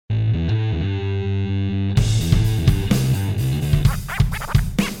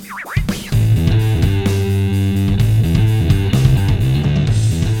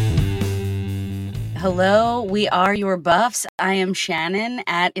Hello, we are your buffs. I am Shannon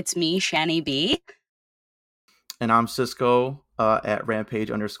at It's Me, Shanny B. And I'm Cisco at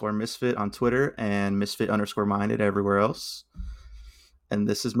Rampage_Misfit on Twitter and Misfit_Minded everywhere else. And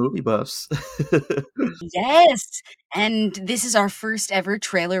this is Movie Buffs. Yes, and this is our first ever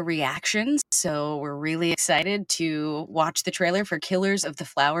trailer reaction, so we're really excited to watch the trailer for Killers of the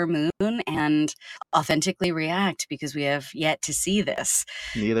Flower Moon and authentically react because we have yet to see this.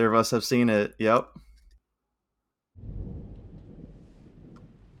 Neither of us have seen it. Yep.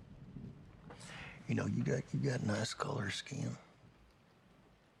 You know, you got nice color skin.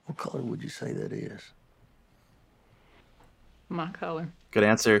 What color would you say that is? My color. Good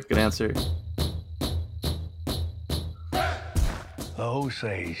answer. Good answer. The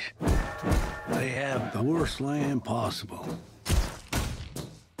Osage. They have the worst land possible.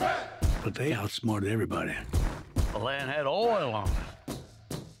 But they outsmarted everybody. The land had oil on it.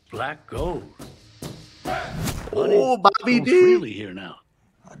 Black gold. Oh, Bobby Goes D. freely here now.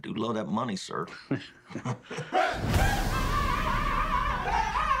 I do love that money, sir.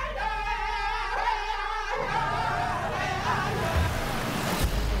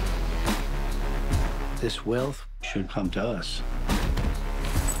 This wealth should come to us.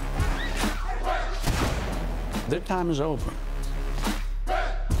 Their time is over.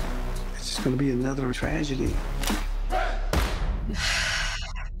 It's just going to be another tragedy.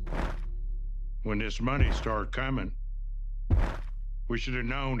 When this money started coming, we should have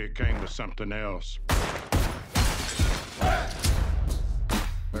known it came with something else.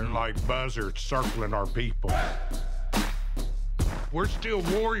 They're like buzzards circling our people. We're still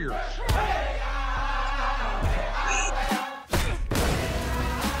warriors.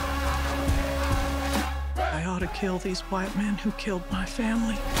 I ought to kill these white men who killed my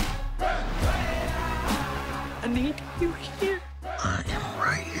family. I need you here. I am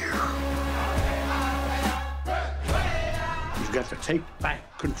right here. You've got to take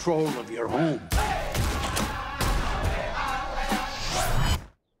back control of your home.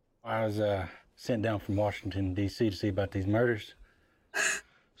 I was sent down from Washington, D.C. to see about these murders.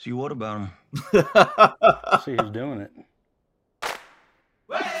 See, what about him? See who's doing it.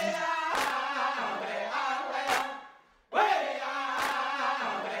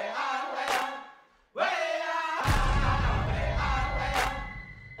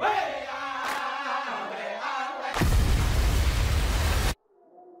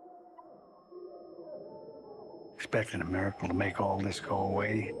 Expecting a miracle to make all this go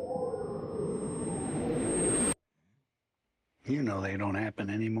away. You know they don't happen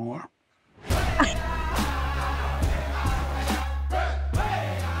anymore.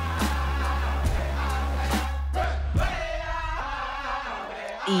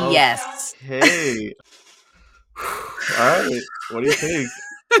 Yes. Hey. All right. What do you think?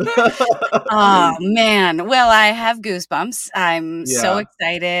 Oh man. Well, I have goosebumps. I'm so Yeah.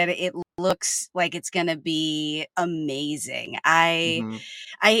 excited. It looks like it's gonna be amazing. I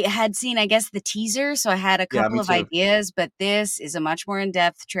Mhm. had seen, I guess, the teaser, so I had a Yeah, couple me of too. ideas, but this is a much more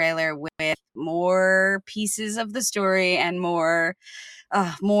in-depth trailer with more pieces of the story and more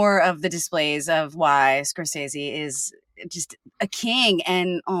of the displays of why Scorsese is just a king.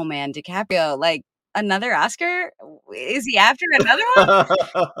 And oh man, DiCaprio, like another Oscar? Is he after another one?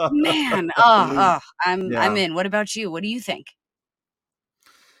 Man, I'm Yeah. in. What about you? What do you think?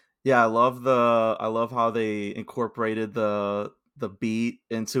 Yeah, I love how they incorporated the beat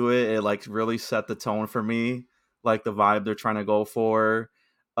into it. It like really set the tone for me, like the vibe they're trying to go for.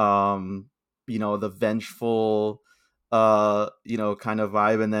 Um, the vengeful kind of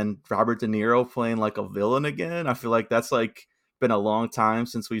vibe, and then Robert De Niro playing like a villain again. I feel like that's like been a long time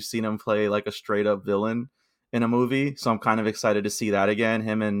since we've seen him play like a straight up villain in a movie. So I'm kind of excited to see that again.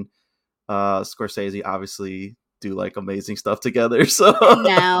 Him and Scorsese obviously do like amazing stuff together. So And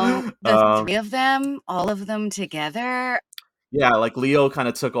now the um, three of them, all of them together. yeah, like Leo kind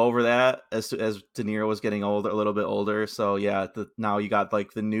of took over that as De Niro was getting older, a little bit older. So yeah, now you got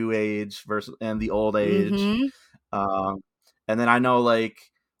like the new age versus and the old age. Mm-hmm. Um, and then I know like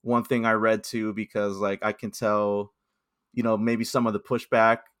one thing I read too, because like I can tell, maybe some of the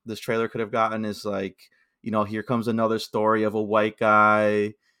pushback this trailer could have gotten is like, here comes another story of a white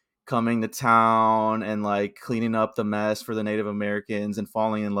guy coming to town and like cleaning up the mess for the Native Americans and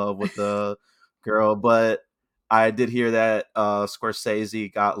falling in love with the girl. But I did hear that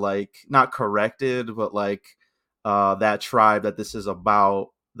Scorsese got like not corrected, but like that tribe that this is about,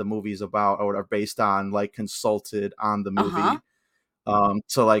 the movie's about or are based on, like consulted on the Uh-huh. movie.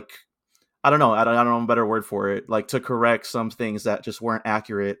 So like I don't know. I don't know a better word for it. Like to correct some things that just weren't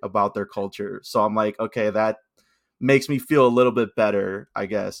accurate about their culture. So I'm like, okay, that makes me feel a little bit better, I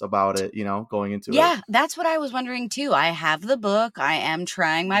guess, about it, going into it. Yeah, that's what I was wondering too. I have the book. I am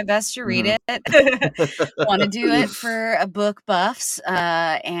trying my best to read Mhm. it. Want to do it for a book buffs.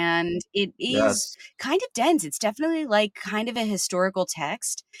 And it is Yes. kind of dense. It's definitely like kind of a historical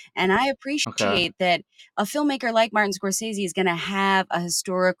text. And I Okay. appreciate that a filmmaker like Martin Scorsese is going to have a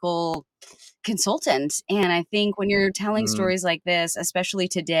historical consultant. And I think when you're telling Mhm. stories like this, especially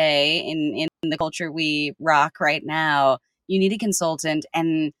today in the culture we rock right now, you need a consultant,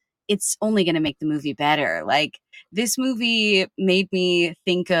 and it's only going to make the movie better. Like, this movie made me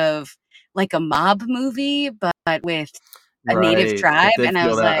think of like a mob movie, but with a native Right. tribe. It did And I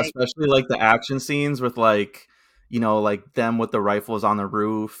feel was that, like, especially, like, the action scenes with, like, like, them with the rifles on the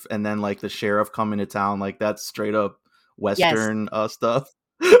roof and then, like, the sheriff coming to town, like, that's straight up yes, Western, stuff.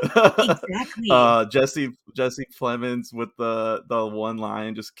 exactly. Jesse Plemons with the one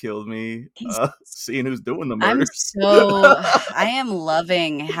line just killed me, He's seeing who's doing the I'm murders. so I am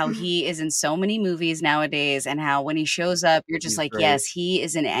loving how he is in so many movies nowadays, and how when he shows up, you're just He's like, great. "Yes, he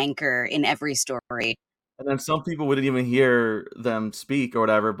is an anchor in every story." And then some people wouldn't even hear them speak or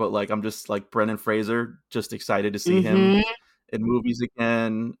whatever, but, like, I'm just like Brendan Fraser, just excited to see him Mhm. in movies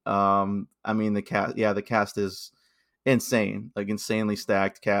again. I mean, the cast is insane, like insanely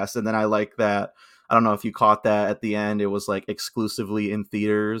stacked cast. And then I like that. I don't know if you caught that at the end. It was like exclusively in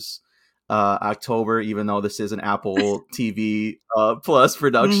theaters, October, even though this is an Apple TV Plus Mhm.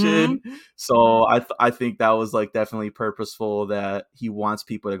 production. So I think that was like definitely purposeful that he wants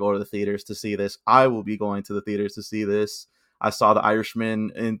people to go to the theaters to see this. I will be going to the theaters to see this. I saw The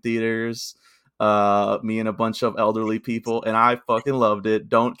Irishman in theaters, me and a bunch of elderly people, and I fucking loved it.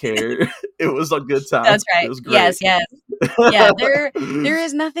 Don't care. It was a good time. That's It right. was great. Yes, yes. Yeah, there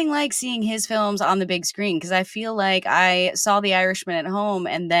is nothing like seeing his films on the big screen, because I feel like I saw The Irishman at home,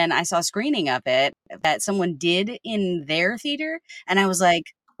 and then I saw a screening of it that someone did in their theater, and I was like,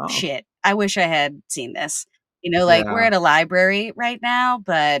 Oh, "Shit, I wish I had seen this." Like, we're yeah. at a library right now,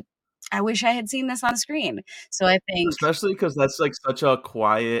 but I wish I had seen this on screen. So I think Especially because that's like such a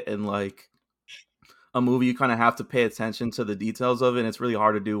quiet and like a movie you kind of have to pay attention to the details of it. And it's really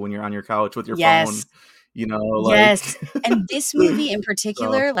hard to do when you're on your couch with your phone, yes. like Yes, and this movie in so.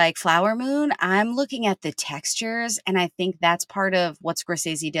 particular, like Flower Moon, I'm looking at the textures, and I think that's part of what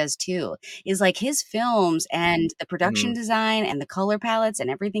Scorsese does too, is like his films and the production Mhm. design and the color palettes and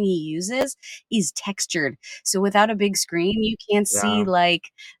everything he uses is textured. So without a big screen, you can't see Yeah.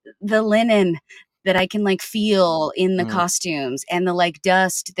 like the linen that I can like feel in the Mhm. costumes, and the like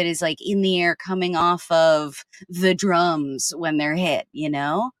dust that is like in the air coming off of the drums when they're hit?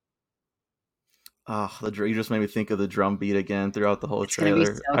 Oh, you just made me think of the drum beat again throughout the whole It's gonna be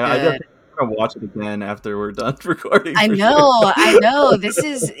trailer. so I good. definitely gonna watch it again after we're done recording I for sure. know, I know.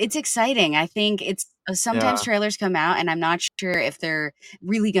 It's exciting. I think it's sometimes Yeah. trailers come out and I'm not sure if they're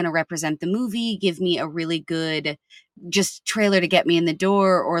really gonna represent the movie, give me a really good just trailer to get me in the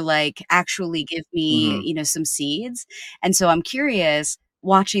door, or like actually give me, Mhm. some seeds. And so I'm curious,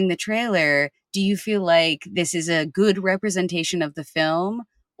 watching the trailer, do you feel like this is a good representation of the film,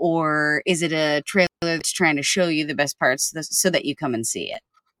 or is it a trailer that's trying to show you the best parts so that you come and see it?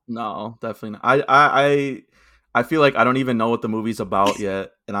 No, definitely not. I feel like I don't even know what the movie's about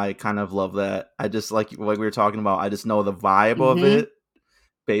yet, and I kind of love that. I just like we were talking about, I just know the vibe of Mhm. it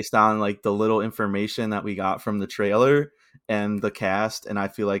based on like the little information that we got from the trailer and the cast, and I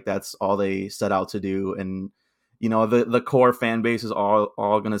feel like that's all they set out to do. And the core fan base is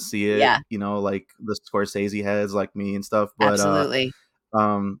all gonna see it, Yeah, like the Scorsese heads like me and stuff. But absolutely.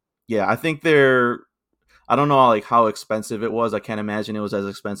 yeah, I don't know like how expensive it was. I can't imagine it was as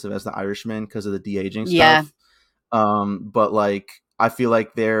expensive as The Irishman because of the de-aging Yeah. stuff. But like I feel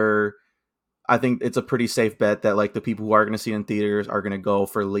like I think it's a pretty safe bet that like the people who are going to see it in theaters are going to go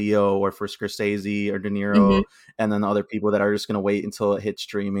for Leo or for Scorsese or De Mhm. Niro, and then the other people that are just going to wait until it hits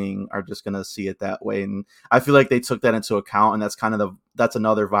streaming are just going to see it that way. And I feel like they took that into account, and that's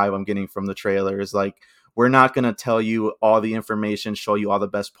another vibe I'm getting from the trailer is like we're not going to tell you all the information, show you all the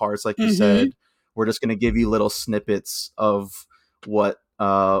best parts, like you Mhm. said. We're just going to give you little snippets of what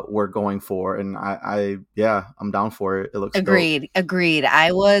we're going for, and yeah, I'm down for it. It looks dope. Agreed, agreed.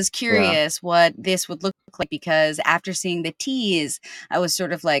 I was Yeah. curious what this would look like, because after seeing the tease, I was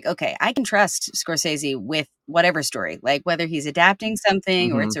sort of like, "Okay, I can trust Scorsese with whatever story, like, whether he's adapting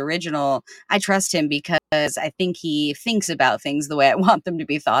something or Hmm. it's original, I trust him because I think he thinks about things the way I want them to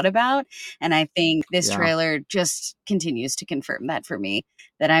be thought about." And I think this Yeah. trailer just continues to confirm that for me,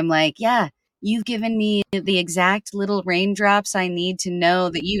 that I'm like, "Yeah, you've given me the exact little raindrops I need to know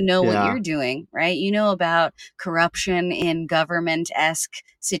that you know what Yeah. you're doing, right? You know about corruption in government-esque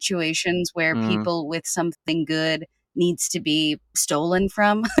situations where Mhm. people with something good needs to be stolen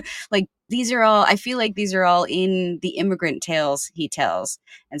from. Like, I feel like these are all in the immigrant tales he tells.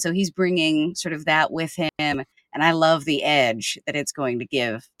 And so he's bringing sort of that with him. And I love the edge that it's going to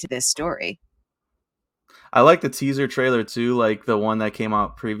give to this story. I like the teaser trailer too, like the one that came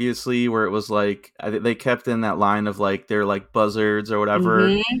out previously, where it was like they kept in that line of like they're like buzzards or whatever,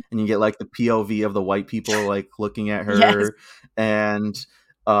 Mm-hmm. and you get like the POV of the white people like looking at Yes. her, and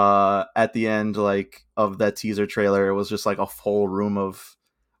at the end like of that teaser trailer, it was just like a whole room of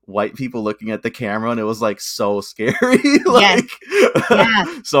white people looking at the camera, and it was like so scary. Yes. Like,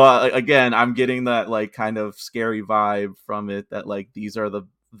 Yeah. so again, I'm getting that like kind of scary vibe from it, that like these are the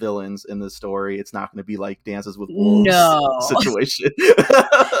villains in the story. It's not going to be like Dances with Wolves No. situation.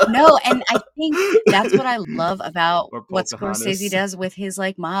 No, and I think that's what I love about Or what Scorsese Pocahontas. does with his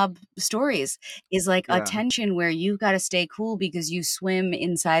like mob stories, is like a Yeah. tension where you've got to stay cool because you swim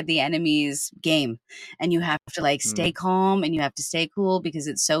inside the enemy's game, and you have to like stay calm and you have to stay cool because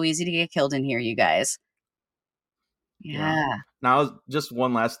it's so easy to get killed in here, you guys. Yeah. Yeah, Now, just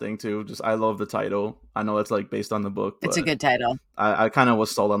one last thing too. Just I love the title. I know it's like based on the book, it's a but good title. I kind of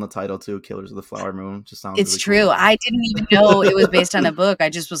was sold on the title too. Killers of the Flower Moon just sounds It's really true. cool. I didn't even know it was based on a book. I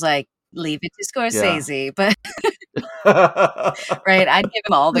just was like, leave it to Yeah. Scorsese, but right, I'd give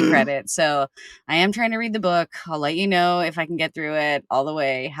him all the credit. So I am trying to read the book. I'll let you know if I can get through it all the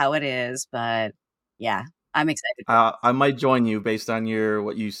way, how it is. But yeah, I'm excited for this. I might join you based on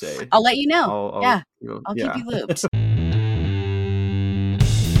what you say. I'll let you know. I'll Yeah, you know, I'll keep yeah. you looped.